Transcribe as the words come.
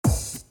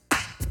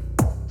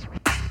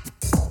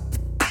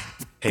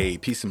Hey,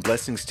 peace and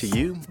blessings to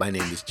you. My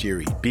name is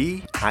Jerry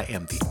B. I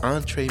am the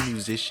entree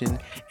musician,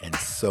 and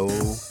so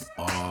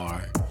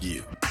are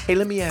you. Hey,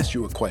 let me ask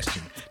you a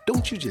question.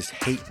 Don't you just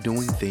hate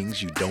doing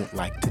things you don't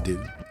like to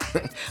do?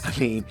 I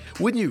mean,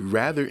 wouldn't you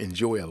rather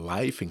enjoy a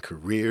life and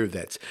career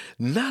that's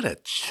not a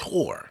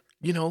chore?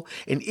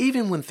 And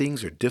even when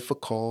things are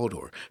difficult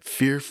or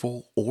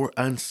fearful or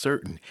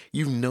uncertain,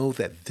 you know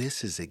that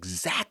this is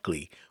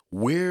exactly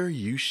where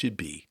you should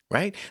be,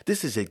 right?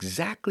 This is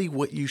exactly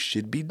what you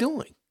should be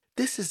doing.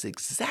 This is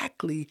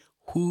exactly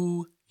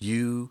who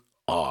you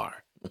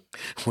are.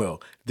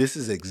 Well, this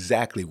is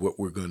exactly what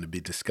we're going to be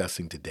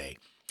discussing today.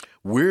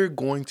 We're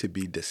going to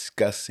be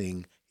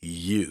discussing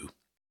you,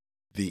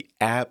 the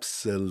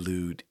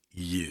absolute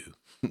you.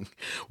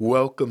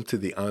 Welcome to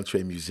the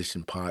Entree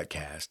Musician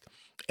Podcast.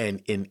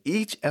 And in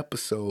each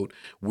episode,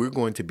 we're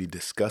going to be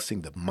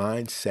discussing the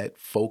mindset,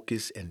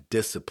 focus, and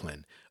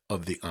discipline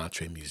of the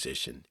entree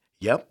musician.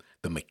 Yep,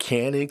 the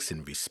mechanics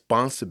and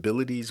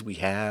responsibilities we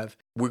have.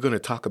 We're going to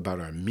talk about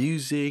our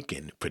music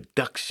and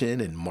production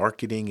and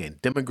marketing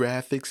and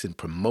demographics and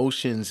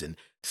promotions and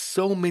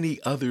so many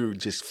other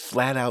just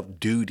flat out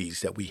duties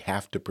that we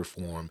have to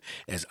perform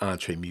as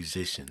entree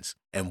musicians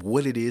and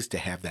what it is to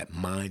have that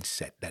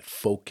mindset, that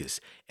focus,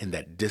 and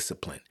that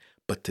discipline.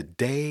 But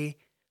today,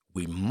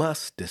 we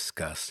must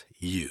discuss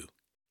you.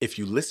 If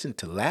you listened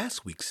to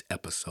last week's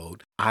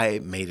episode, I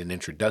made an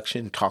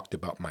introduction, talked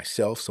about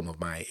myself, some of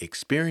my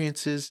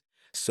experiences,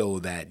 so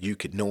that you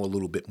could know a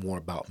little bit more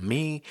about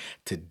me.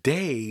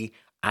 Today,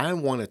 I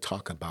want to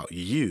talk about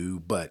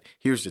you, but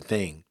here's the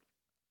thing.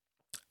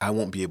 I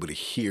won't be able to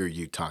hear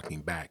you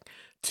talking back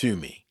to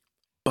me,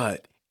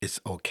 but it's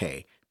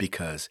okay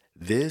because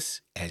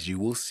this, as you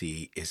will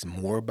see, is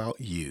more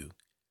about you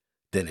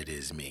than it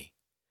is me.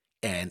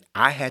 And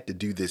I had to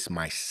do this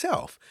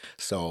myself.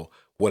 So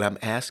what I'm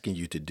asking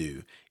you to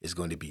do is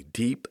going to be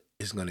deep,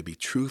 is going to be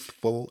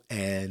truthful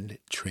and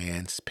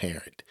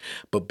transparent.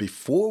 But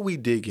before we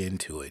dig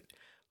into it,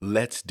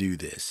 let's do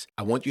this.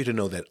 I want you to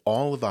know that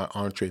all of our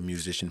Entree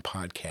Musician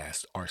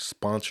podcasts are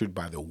sponsored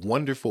by the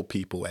wonderful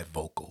people at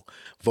Vocal.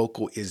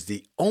 Vocal is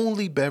the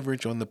only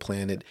beverage on the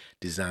planet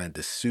designed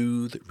to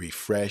soothe,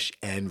 refresh,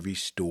 and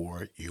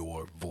restore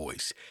your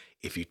voice.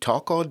 If you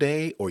talk all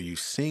day or you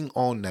sing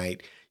all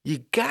night,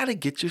 you gotta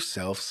get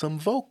yourself some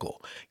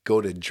Vocal.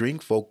 Go to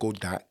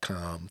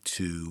drinkvocal.com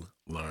to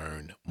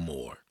learn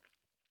more.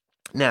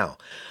 Now,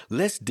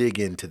 let's dig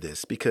into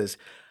this because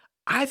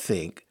I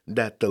think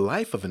that the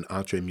life of an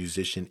entree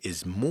musician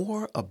is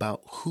more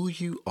about who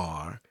you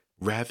are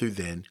rather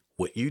than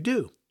what you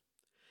do.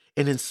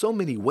 And in so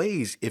many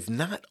ways, if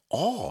not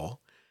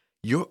all,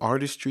 your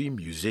artistry,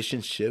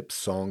 musicianship,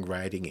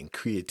 songwriting, and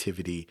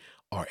creativity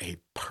are a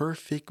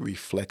perfect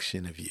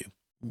reflection of you.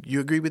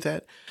 You agree with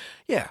that?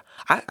 Yeah,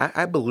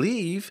 I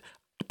believe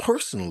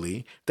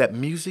personally that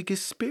music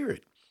is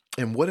spirit.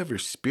 And whatever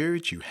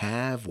spirit you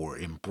have or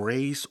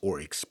embrace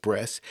or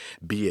express,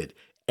 be it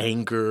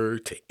anger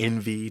to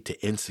envy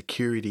to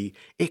insecurity,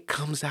 it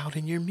comes out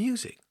in your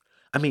music.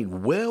 I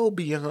mean, well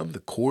beyond the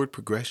chord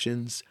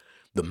progressions,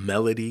 the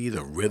melody,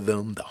 the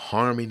rhythm, the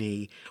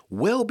harmony,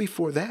 well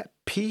before that,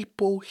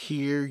 people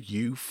hear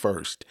you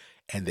first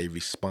and they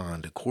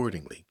respond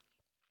accordingly.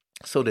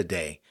 So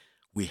today,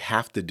 we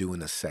have to do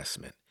an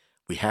assessment.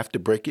 We have to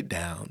break it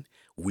down.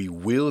 We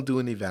will do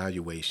an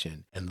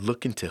evaluation and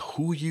look into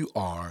who you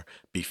are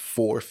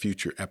before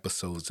future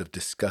episodes of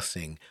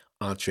discussing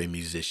entree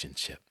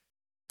musicianship.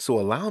 So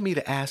allow me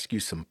to ask you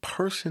some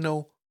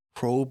personal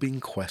probing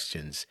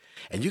questions.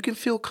 And you can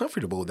feel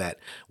comfortable that,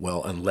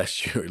 well,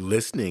 unless you're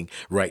listening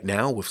right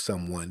now with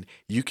someone,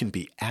 you can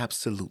be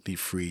absolutely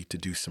free to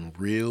do some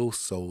real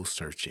soul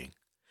searching.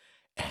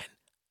 And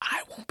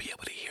I won't be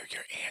able to hear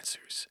your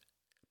answers,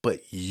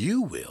 but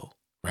you will,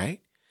 right?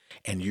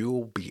 And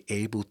you'll be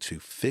able to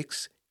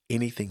fix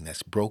anything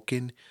that's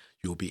broken.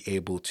 You'll be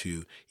able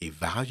to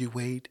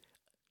evaluate,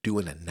 do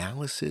an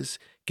analysis,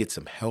 get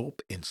some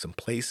help in some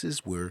places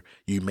where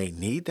you may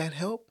need that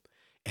help,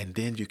 and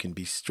then you can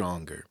be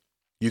stronger.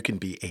 You can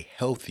be a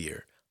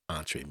healthier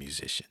entree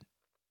musician.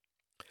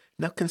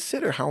 Now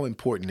consider how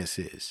important this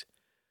is.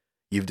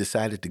 You've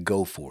decided to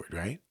go for it,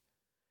 right?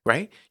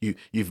 Right?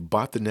 You've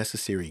bought the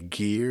necessary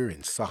gear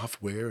and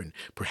software, and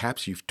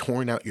perhaps you've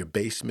torn out your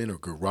basement or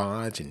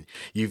garage and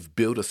you've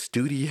built a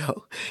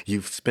studio.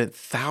 You've spent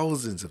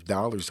thousands of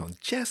dollars on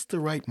just the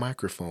right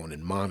microphone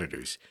and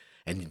monitors.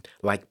 And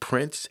like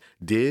Prince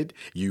did,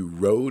 you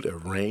wrote,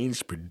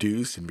 arranged,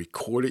 produced, and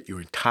recorded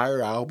your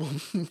entire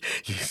album.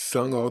 You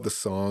sung all the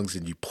songs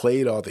and you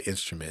played all the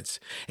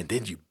instruments. And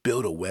then you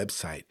built a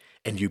website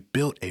and you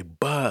built a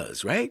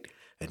buzz, right?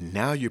 And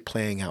now you're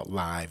playing out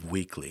live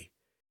weekly.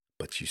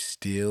 But you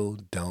still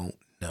don't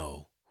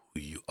know who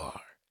you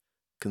are.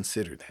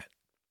 Consider that.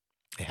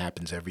 It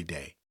happens every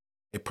day.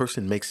 A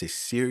person makes a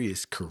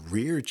serious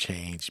career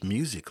change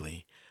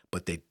musically,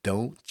 but they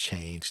don't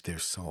change their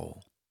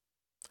soul.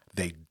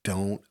 They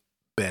don't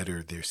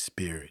better their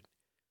spirit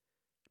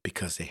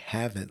because they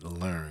haven't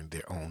learned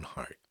their own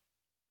heart.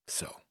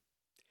 So,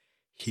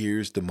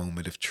 here's the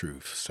moment of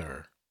truth,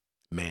 sir,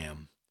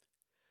 ma'am.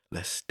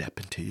 Let's step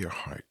into your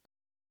heart.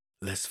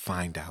 Let's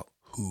find out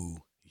who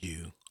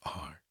you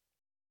are.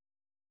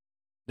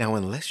 Now,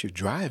 unless you're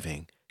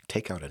driving,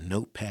 take out a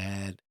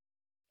notepad,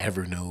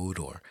 Evernote,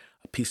 or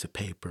a piece of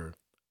paper.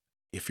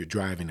 If you're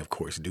driving, of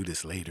course, do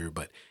this later,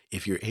 but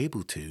if you're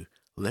able to,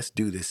 let's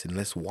do this and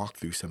let's walk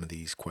through some of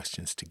these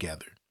questions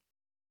together.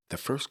 The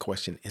first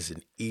question is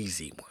an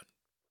easy one,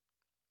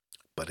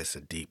 but it's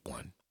a deep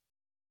one.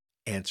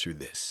 Answer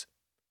this.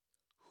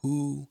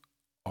 Who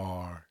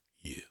are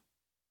you?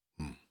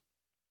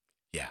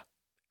 Yeah,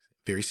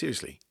 very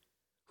seriously.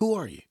 Who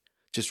are you?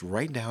 Just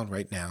write down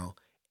right now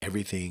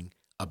everything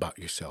about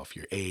yourself,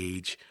 your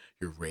age,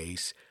 your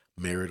race,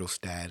 marital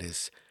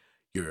status,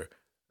 your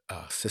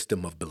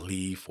system of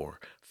belief or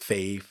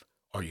faith.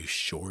 Are you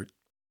short,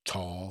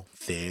 tall,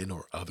 thin,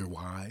 or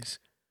otherwise?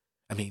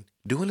 I mean,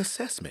 do an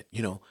assessment,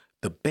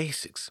 the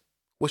basics.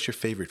 What's your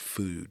favorite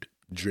food,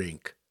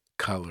 drink,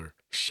 color,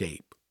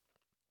 shape?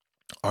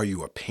 Are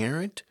you a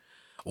parent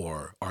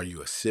or are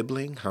you a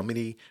sibling? How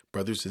many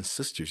brothers and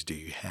sisters do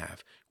you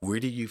have? Where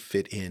do you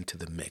fit into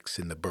the mix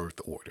in the birth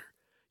order?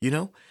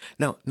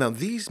 Now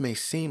these may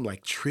seem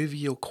like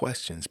trivial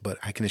questions, but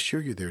I can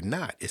assure you they're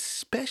not,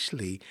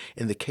 especially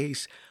in the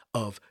case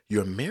of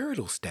your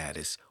marital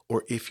status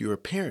or if you're a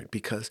parent,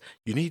 because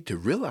you need to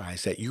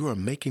realize that you are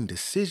making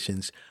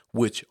decisions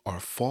which are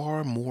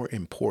far more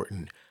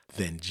important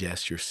than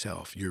just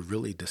yourself. You're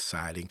really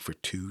deciding for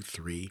 2,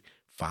 3,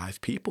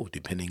 5 people,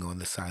 depending on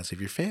the size of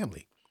your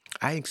family.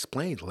 I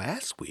explained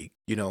last week,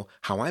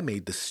 how I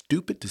made the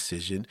stupid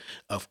decision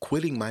of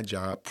quitting my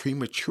job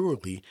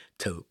prematurely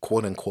to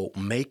quote unquote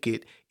make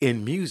it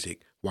in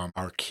music while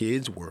our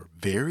kids were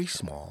very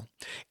small.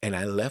 And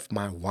I left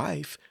my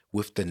wife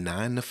with the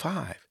 9 to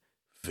 5.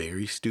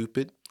 Very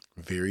stupid,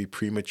 very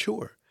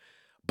premature.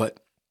 But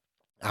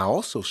I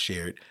also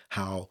shared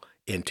how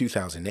in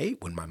 2008,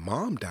 when my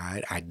mom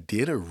died, I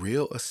did a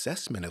real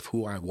assessment of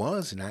who I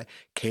was and I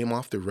came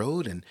off the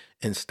road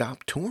and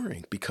stopped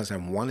touring because I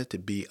wanted to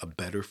be a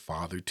better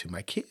father to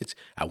my kids.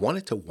 I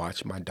wanted to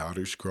watch my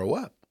daughters grow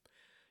up,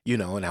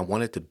 and I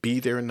wanted to be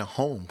there in the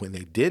home when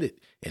they did it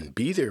and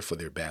be there for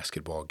their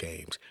basketball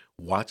games,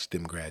 watch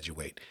them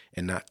graduate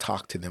and not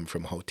talk to them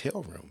from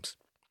hotel rooms.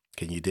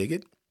 Can you dig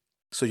it?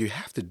 So you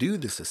have to do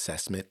this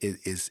assessment.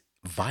 It is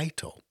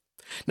vital.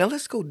 Now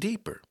let's go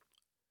deeper.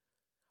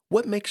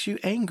 What makes you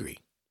angry?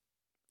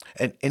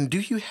 And do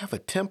you have a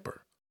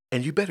temper?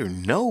 And you better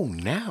know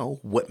now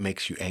what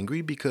makes you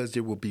angry because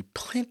there will be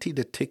plenty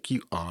to tick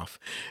you off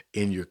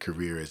in your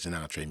career as an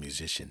entre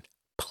musician.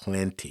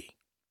 Plenty.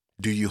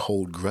 Do you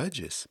hold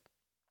grudges?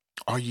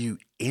 Are you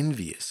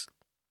envious?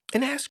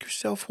 And ask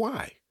yourself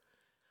why.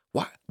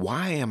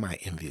 Why am I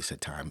envious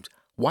at times?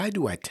 Why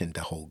do I tend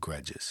to hold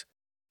grudges?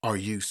 Are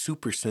you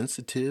super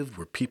sensitive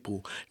where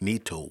people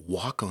need to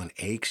walk on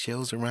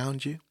eggshells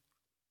around you?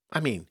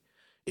 I mean,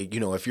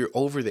 if you're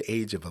over the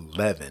age of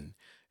 11,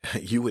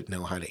 you would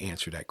know how to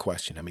answer that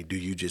question. I mean, do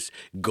you just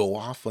go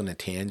off on a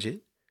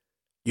tangent?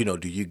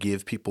 Do you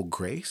give people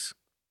grace?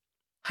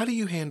 How do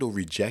you handle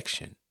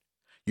rejection?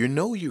 You're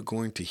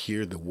going to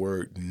hear the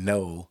word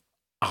no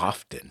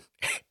often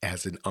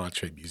as an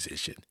entre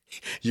musician.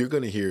 You're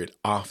going to hear it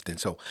often.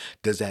 So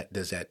does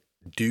that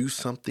do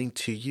something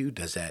to you?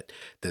 Does that,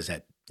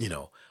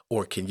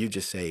 or can you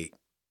just say,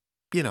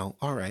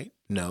 all right,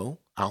 no,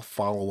 I'll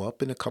follow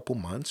up in a couple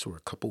months or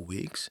a couple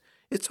weeks.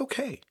 It's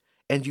okay.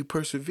 And you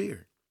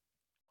persevere.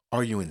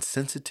 Are you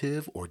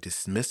insensitive or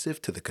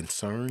dismissive to the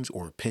concerns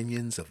or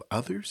opinions of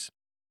others?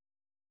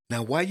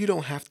 Now, while you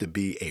don't have to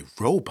be a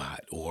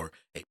robot or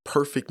a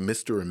perfect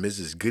Mr. or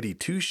Mrs. Goody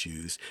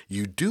Two-Shoes,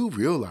 you do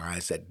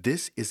realize that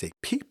this is a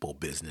people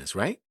business,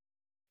 right?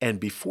 And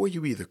before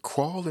you either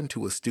crawl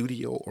into a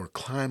studio or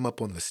climb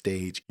up on the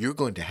stage, you're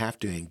going to have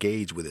to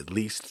engage with at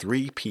least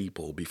 3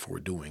 people before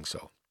doing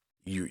so.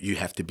 You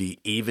have to be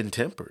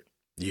even-tempered.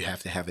 You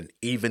have to have an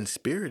even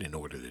spirit in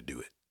order to do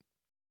it.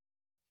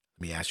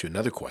 Let me ask you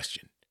another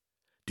question.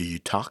 Do you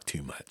talk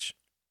too much?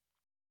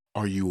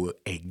 Are you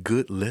a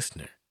good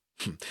listener?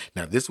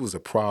 Now, this was a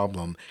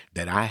problem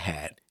that I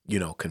had,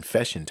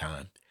 confession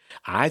time.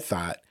 I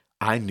thought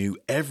I knew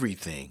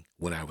everything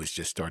when I was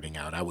just starting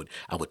out. I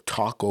would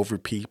talk over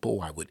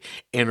people, I would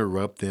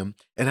interrupt them,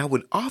 and I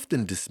would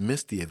often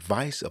dismiss the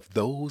advice of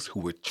those who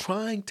were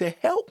trying to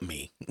help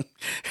me.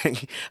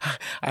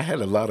 I had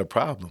a lot of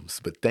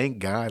problems, but thank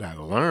God I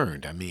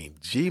learned. I mean,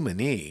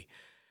 Jiminy.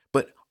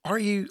 But are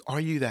you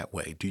that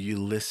way? Do you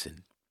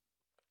listen?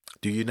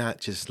 Do you not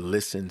just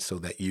listen so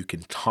that you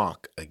can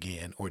talk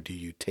again, or do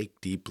you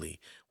take deeply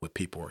what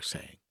people are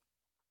saying?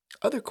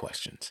 Other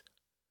questions.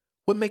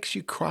 What makes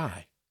you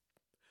cry?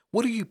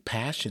 What are you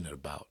passionate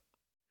about?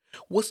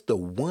 What's the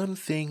one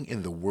thing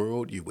in the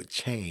world you would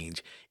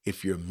change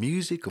if your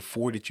music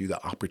afforded you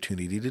the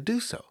opportunity to do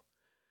so?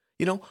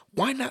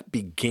 Why not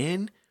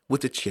begin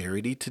with a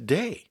charity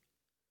today?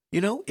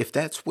 If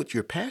that's what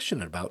you're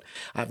passionate about.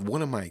 I have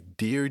one of my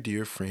dear,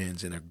 dear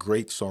friends and a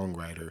great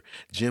songwriter,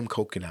 Jim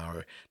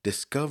Kokenauer,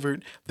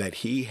 discovered that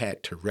he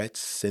had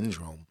Tourette's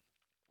syndrome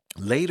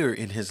later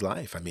in his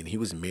life. I mean, he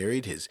was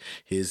married.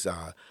 His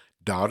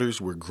daughters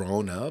were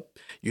grown up,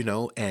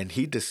 and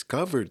he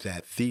discovered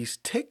that these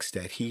ticks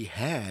that he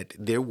had,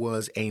 there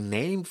was a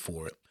name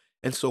for it.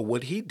 And so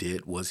what he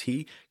did was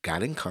he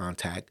got in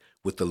contact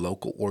with the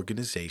local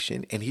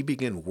organization and he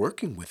began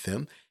working with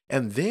them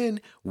and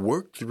then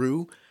worked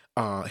through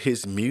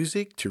his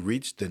music to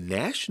reach the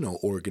national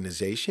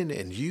organization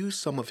and use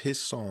some of his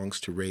songs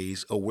to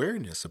raise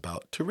awareness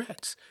about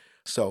Tourette's.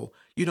 So,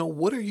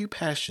 what are you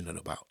passionate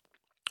about?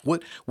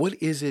 What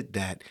is it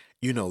that,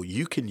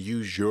 you can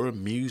use your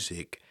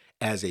music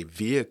as a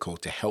vehicle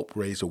to help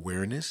raise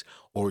awareness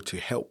or to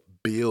help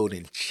build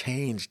and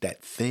change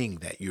that thing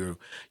that you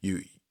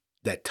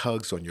that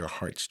tugs on your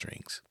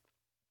heartstrings?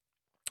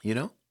 You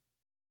know?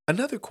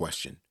 Another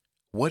question.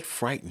 What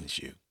frightens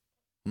you?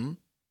 Hmm?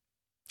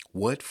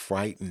 What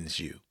frightens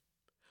you?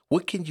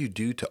 What can you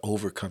do to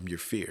overcome your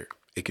fear?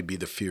 It could be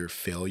the fear of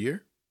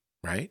failure,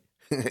 right?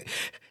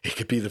 It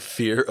could be the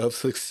fear of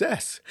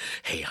success.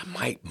 Hey, I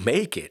might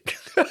make it.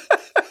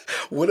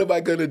 What am I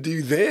going to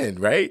do then,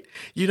 right?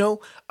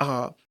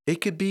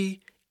 It could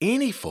be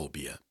any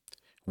phobia.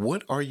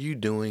 What are you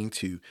doing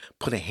to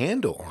put a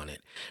handle on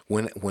it?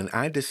 When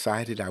I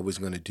decided I was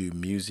going to do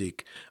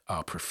music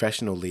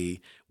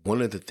professionally,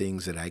 one of the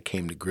things that I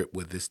came to grip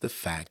with is the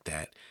fact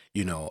that,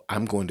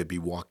 I'm going to be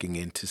walking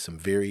into some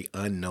very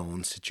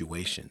unknown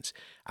situations.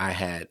 I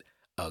had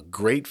a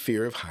great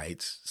fear of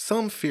heights,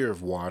 some fear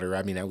of water.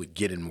 I mean, I would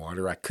get in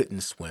water. I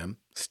couldn't swim,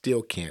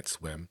 still can't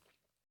swim.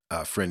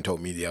 A friend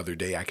told me the other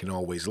day I can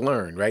always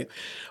learn, right?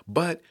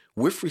 But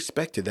with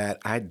respect to that,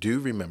 I do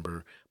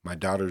remember my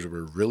daughters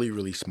were really,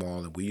 really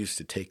small, and we used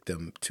to take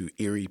them to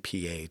Erie,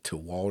 PA, to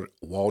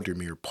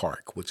Waldermere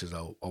Park, which is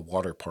a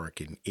water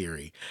park in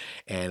Erie.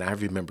 And I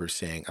remember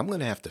saying, I'm going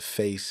to have to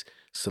face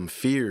some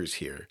fears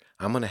here.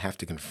 I'm going to have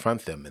to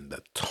confront them. And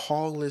the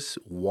tallest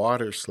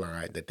water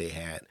slide that they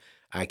had,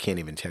 I can't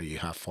even tell you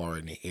how far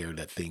in the air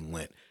that thing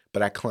went,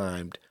 but I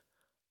climbed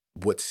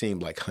what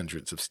seemed like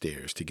hundreds of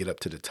stairs to get up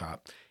to the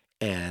top.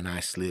 And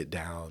I slid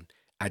down.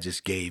 I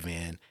just gave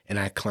in and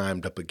I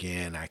climbed up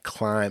again. I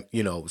climbed,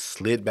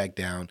 slid back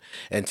down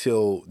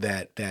until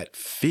that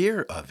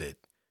fear of it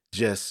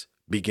just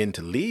began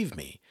to leave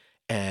me.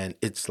 And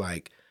it's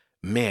like,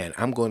 man,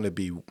 I'm going to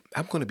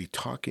be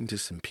talking to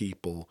some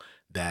people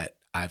that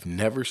I've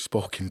never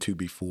spoken to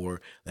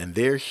before, and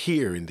they're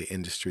here in the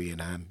industry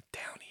and I'm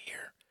down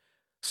here.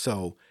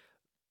 So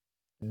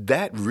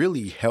that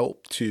really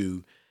helped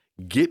to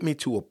get me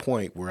to a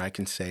point where I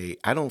can say,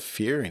 I don't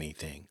fear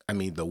anything. I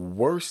mean, the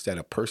worst that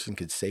a person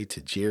could say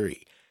to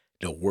Jerry,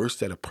 the worst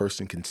that a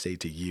person can say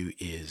to you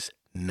is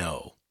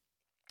no.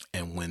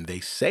 And when they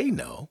say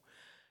no,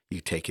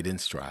 you take it in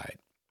stride.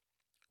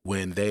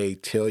 When they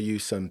tell you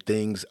some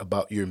things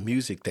about your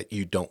music that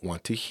you don't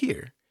want to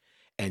hear,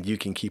 and you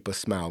can keep a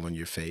smile on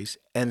your face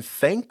and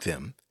thank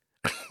them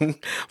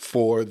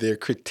for their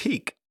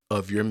critique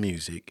of your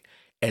music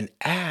and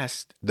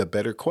ask the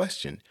better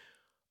question.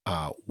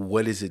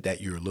 What is it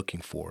that you're looking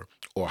for?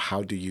 Or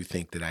how do you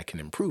think that I can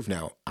improve?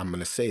 Now, I'm going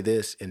to say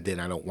this and then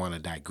I don't want to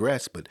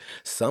digress, but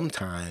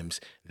sometimes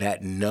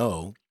that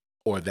no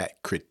or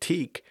that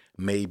critique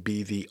may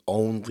be the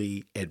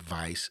only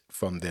advice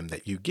from them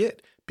that you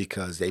get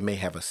because they may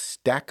have a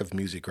stack of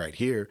music right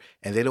here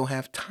and they don't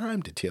have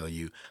time to tell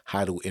you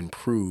how to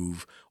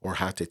improve or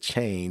how to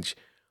change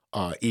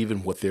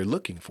even what they're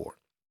looking for.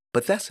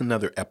 But that's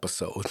another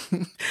episode,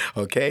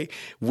 okay?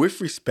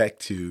 With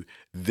respect to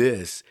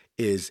this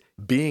is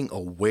being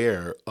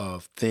aware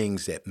of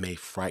things that may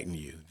frighten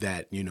you,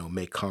 that,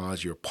 may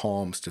cause your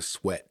palms to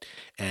sweat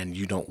and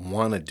you don't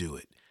want to do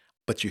it.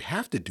 But you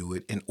have to do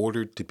it in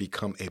order to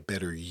become a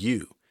better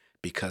you,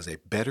 because a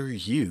better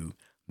you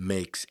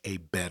makes a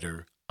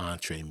better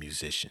entree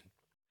musician.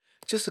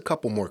 Just a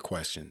couple more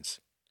questions.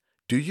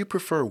 Do you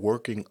prefer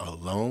working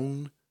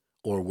alone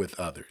or with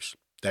others?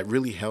 That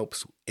really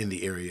helps in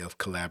the area of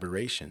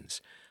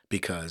collaborations,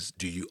 because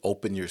do you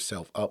open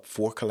yourself up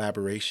for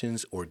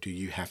collaborations or do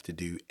you have to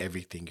do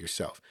everything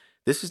yourself?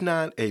 This is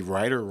not a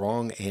right or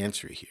wrong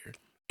answer here,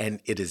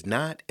 and it is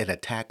not an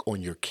attack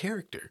on your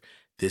character.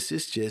 This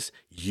is just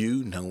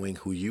you knowing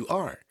who you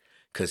are,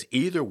 because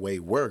either way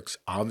works.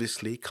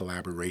 Obviously,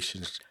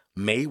 collaborations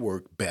may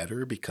work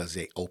better because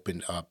they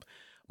open up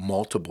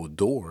multiple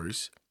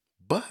doors,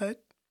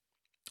 but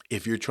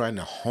if you're trying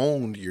to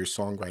hone your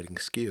songwriting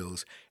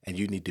skills and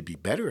you need to be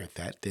better at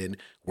that, then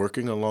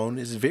working alone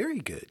is very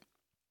good.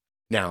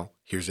 Now,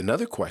 here's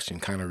another question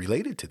kind of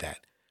related to that.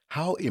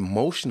 How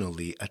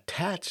emotionally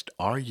attached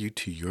are you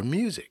to your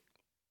music?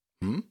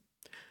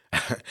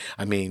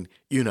 I mean,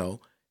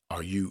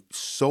 are you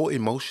so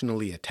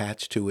emotionally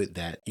attached to it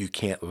that you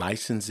can't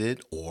license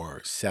it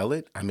or sell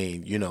it? I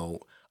mean,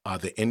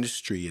 the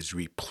industry is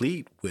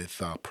replete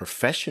with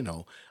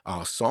professional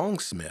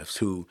songsmiths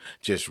who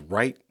just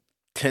write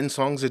 10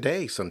 songs a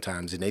day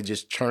sometimes, and they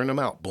just churn them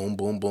out. Boom,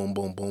 boom, boom,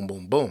 boom, boom,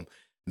 boom, boom.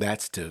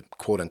 That's to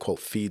quote unquote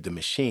feed the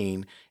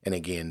machine. And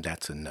again,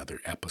 that's another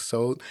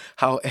episode.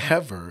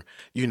 However,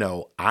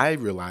 I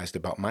realized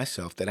about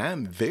myself that I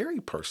am very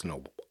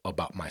personal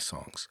about my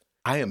songs.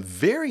 I am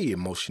very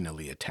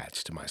emotionally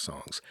attached to my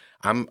songs.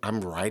 I'm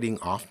writing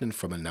often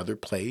from another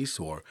place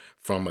or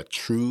from a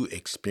true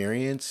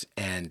experience,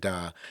 and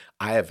I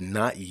have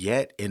not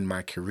yet in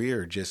my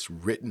career just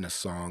written a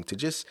song to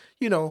just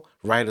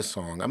write a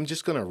song. I'm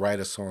just gonna write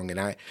a song,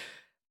 and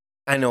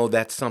I know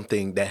that's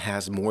something that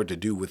has more to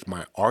do with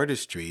my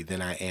artistry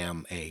than I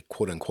am a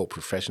quote unquote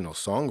professional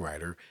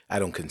songwriter. I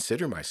don't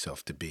consider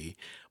myself to be,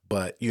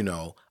 but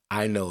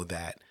I know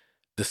that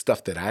the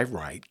stuff that I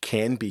write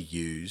can be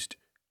used,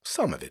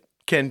 some of it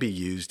can be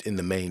used in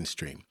the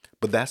mainstream,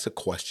 but that's a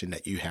question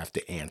that you have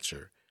to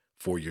answer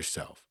for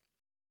yourself.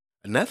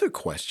 Another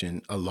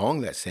question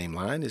along that same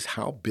line is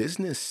how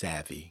business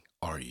savvy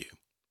are you?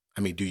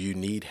 I mean, do you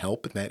need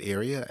help in that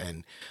area?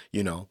 And,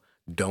 you know,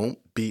 don't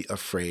be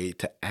afraid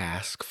to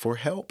ask for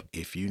help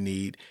if you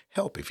need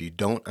help. If you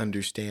don't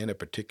understand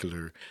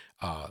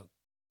uh,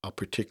 a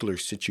particular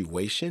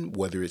situation,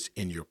 whether it's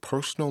in your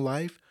personal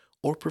life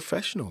or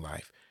professional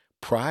life,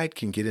 pride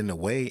can get in the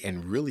way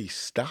and really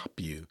stop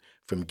you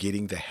from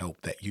getting the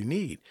help that you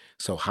need.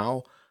 So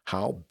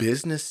how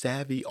business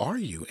savvy are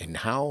you, and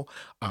how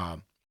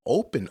um,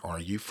 open are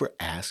you for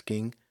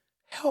asking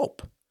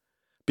help?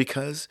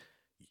 Because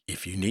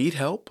if you need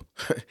help,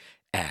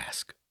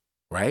 ask,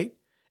 right?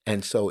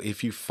 And so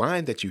if you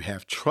find that you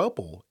have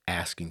trouble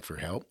asking for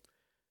help,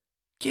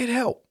 get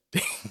help.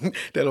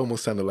 That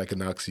almost sounded like an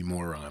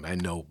oxymoron, I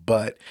know,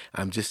 but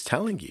I'm just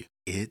telling you,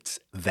 it's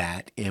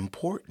that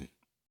important.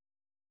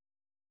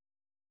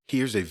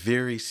 Here's a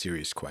very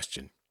serious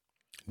question.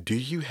 Do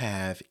you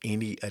have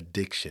any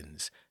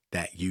addictions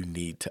that you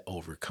need to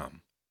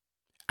overcome?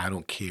 I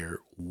don't care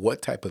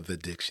what type of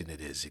addiction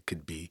it is. It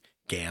could be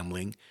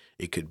gambling,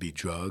 it could be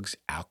drugs,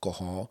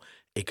 alcohol,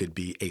 it could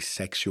be a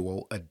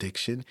sexual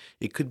addiction,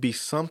 it could be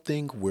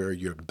something where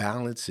your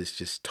balance is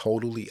just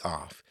totally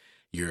off.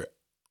 You're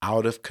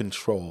out of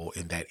control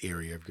in that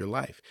area of your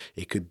life.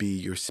 It could be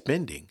your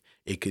spending,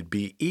 it could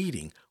be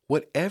eating.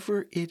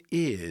 Whatever it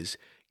is,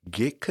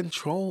 get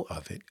control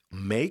of it.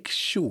 Make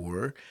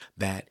sure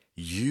that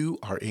you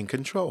are in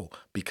control,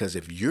 because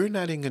if you're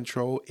not in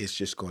control, it's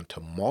just going to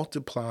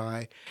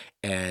multiply.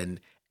 And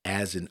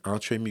as an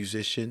entre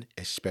musician,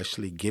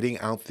 especially getting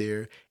out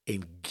there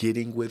and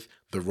getting with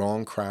the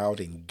wrong crowd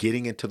and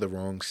getting into the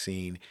wrong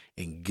scene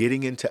and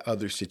getting into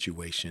other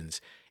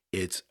situations,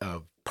 it's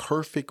a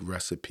perfect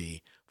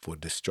recipe for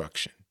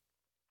destruction.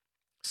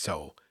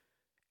 So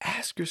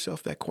ask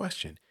yourself that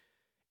question.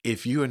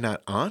 If you are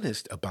not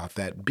honest about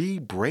that, be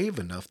brave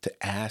enough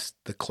to ask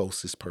the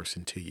closest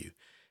person to you,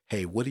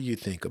 hey, what do you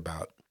think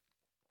about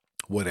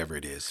whatever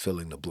it is, fill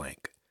in the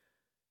blank,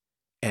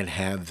 and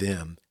have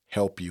them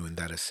help you in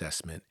that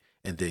assessment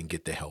and then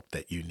get the help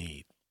that you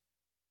need.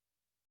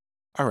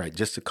 All right,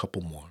 just a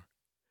couple more.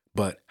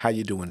 But how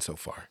you doing so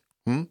far?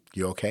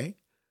 You okay?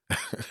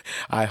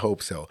 I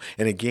hope so.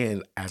 And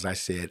again, as I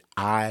said,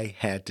 I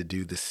had to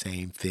do the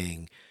same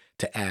thing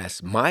to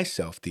ask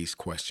myself these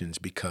questions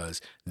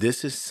because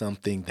this is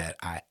something that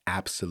I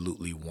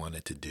absolutely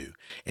wanted to do.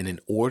 And in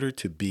order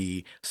to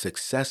be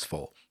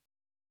successful,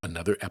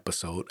 another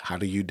episode, how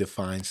do you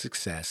define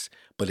success?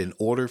 But in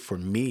order for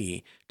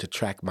me to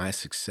track my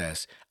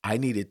success, I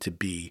needed to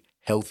be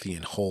healthy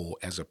and whole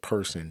as a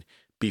person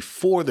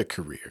before the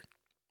career.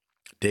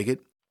 Dig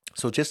it?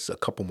 So just a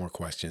couple more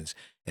questions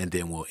and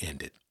then we'll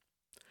end it.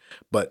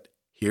 But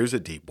here's a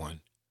deep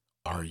one.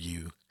 Are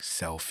you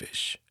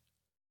selfish?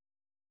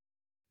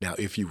 Now,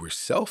 if you were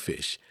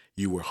selfish,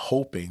 you were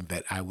hoping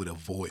that I would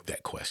avoid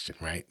that question,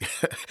 right?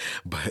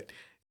 But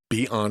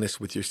be honest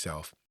with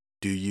yourself.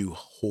 Do you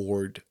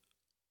hoard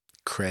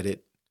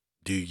credit?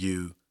 Do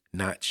you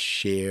not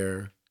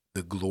share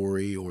the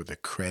glory or the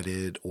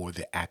credit or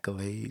the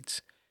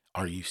accolades?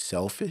 Are you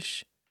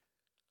selfish?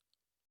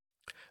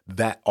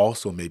 That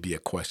also may be a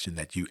question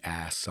that you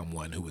ask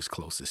someone who is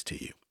closest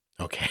to you.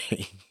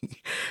 Okay.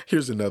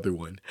 Here's another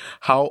one.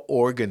 How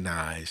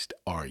organized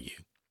are you?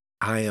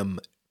 I am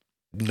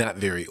not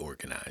very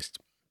organized,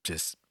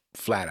 just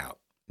flat out.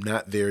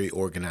 Not very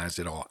organized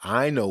at all.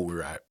 I know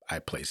where I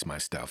place my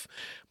stuff.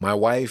 My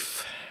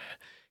wife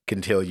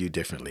can tell you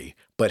differently,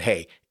 but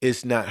hey,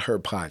 it's not her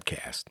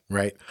podcast,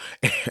 right?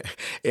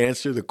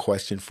 Answer the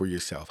question for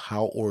yourself.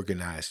 How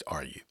organized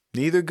are you?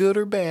 Neither good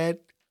or bad,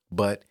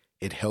 but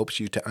it helps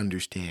you to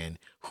understand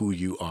who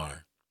you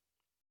are.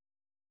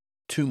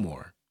 Two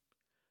more.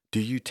 Do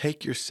you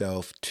take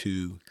yourself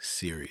too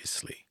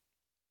seriously?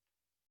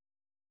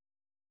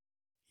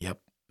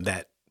 Yep,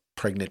 that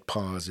pregnant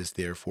pause is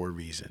there for a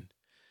reason,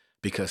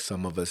 because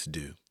some of us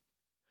do,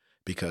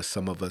 because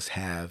some of us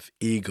have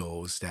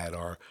egos that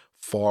are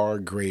far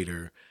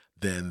greater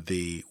than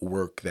the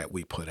work that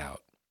we put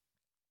out.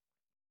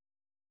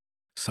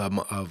 Some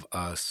of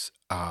us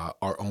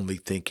are only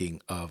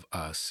thinking of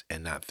us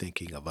and not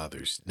thinking of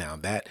others. Now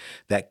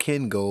that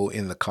can go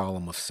in the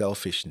column of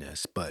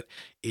selfishness, but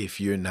if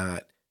you're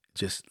not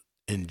just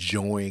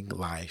enjoying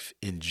life,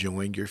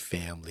 enjoying your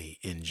family,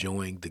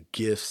 enjoying the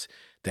gifts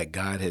that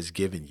God has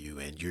given you,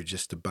 and you're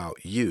just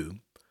about you,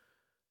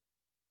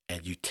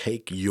 and you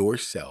take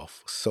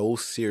yourself so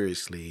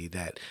seriously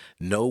that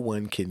no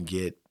one can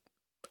get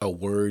a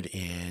word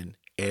in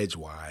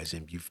edgewise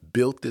and you've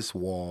built this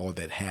wall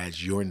that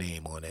has your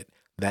name on it,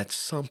 that's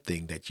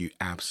something that you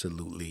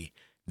absolutely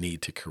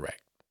need to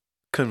correct.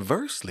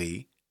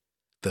 Conversely,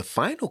 the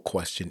final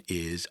question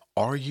is,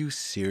 are you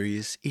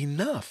serious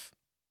enough?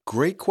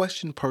 Great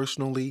question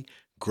personally,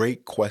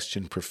 great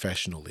question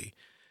professionally,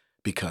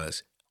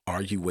 because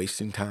are you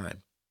wasting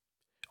time?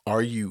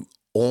 Are you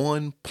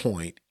on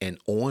point and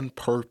on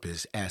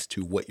purpose as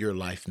to what your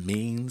life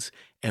means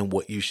and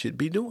what you should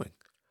be doing?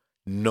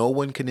 No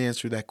one can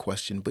answer that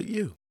question but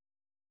you.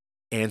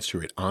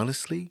 Answer it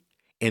honestly.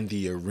 In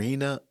the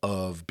arena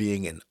of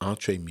being an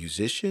entre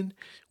musician,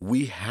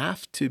 we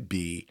have to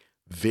be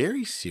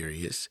very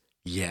serious,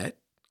 yet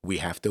we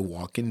have to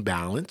walk in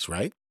balance,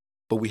 right?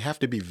 But we have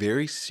to be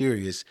very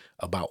serious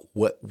about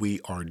what we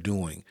are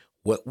doing,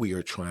 what we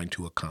are trying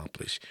to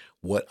accomplish,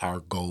 what our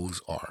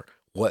goals are,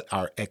 what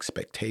our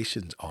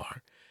expectations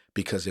are.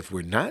 Because if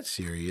we're not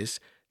serious,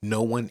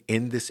 no one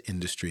in this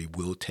industry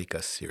will take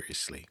us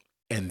seriously.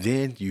 And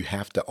then you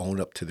have to own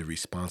up to the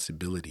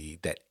responsibility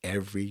that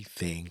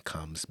everything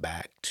comes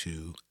back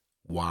to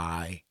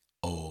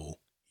YOU.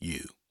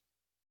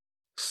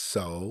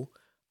 So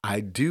I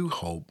do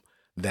hope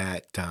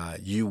that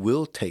you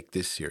will take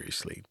this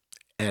seriously.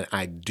 And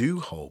I do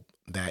hope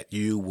that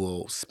you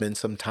will spend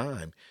some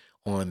time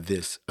on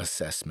this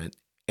assessment.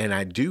 And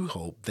I do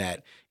hope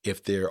that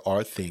if there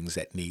are things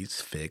that needs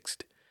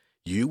fixed,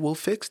 you will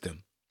fix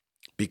them.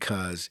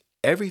 Because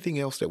everything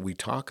else that we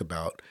talk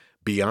about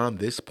beyond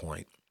this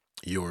point,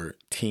 your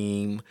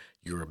team,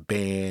 your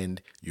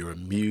band, your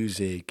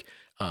music,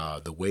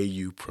 the way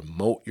you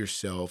promote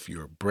yourself,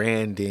 your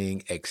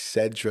branding,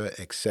 etc.,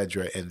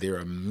 etc. And there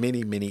are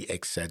many, many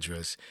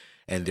etceteras,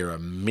 and there are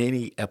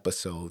many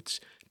episodes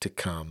to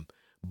come.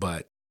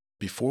 But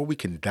before we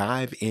can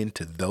dive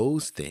into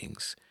those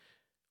things,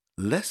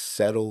 let's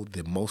settle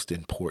the most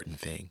important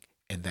thing,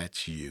 and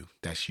that's you.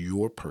 That's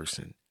your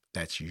person.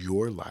 That's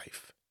your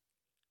life.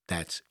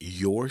 That's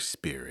your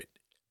spirit.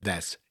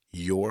 That's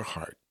your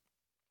heart.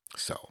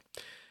 So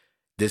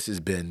this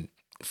has been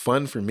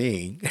fun for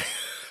me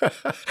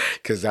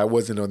because I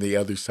wasn't on the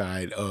other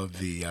side of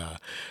the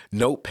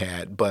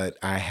notepad, but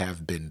I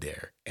have been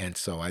there. And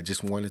so I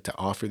just wanted to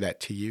offer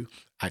that to you.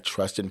 I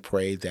trust and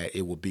pray that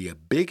it will be a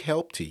big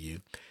help to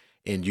you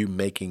in you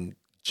making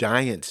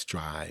giant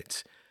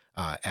strides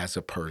as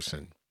a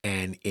person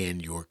and in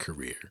your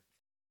career.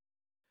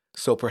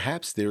 So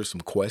perhaps there are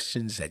some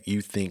questions that you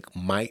think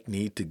might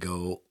need to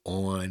go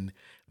on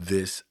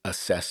this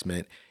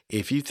assessment.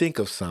 If you think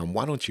of some,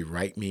 why don't you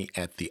write me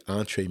at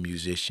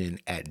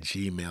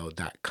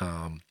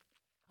theentremusician@gmail.com.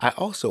 I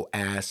also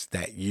ask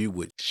that you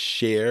would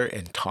share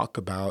and talk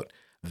about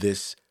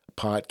this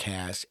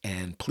podcast.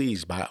 And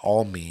please, by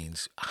all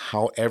means,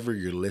 however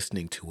you're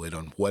listening to it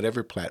on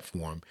whatever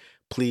platform,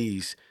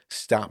 please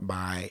stop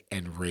by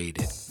and rate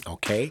it,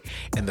 okay?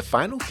 And the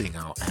final thing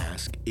I'll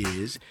ask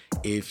is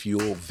if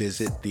you'll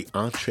visit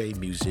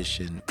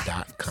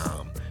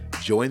theentremusician.com,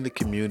 join the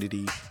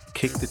community,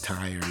 kick the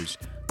tires,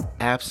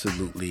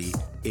 absolutely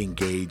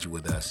engage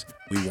with us.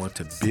 We want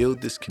to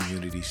build this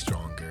community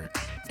stronger,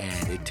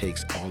 and it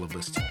takes all of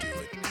us to do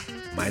it.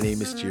 My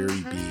name is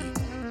Jerry B.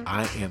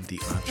 I am the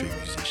Entre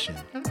Musician,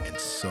 and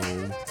so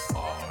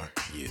are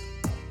you.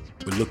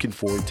 We're looking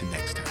forward to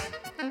next time.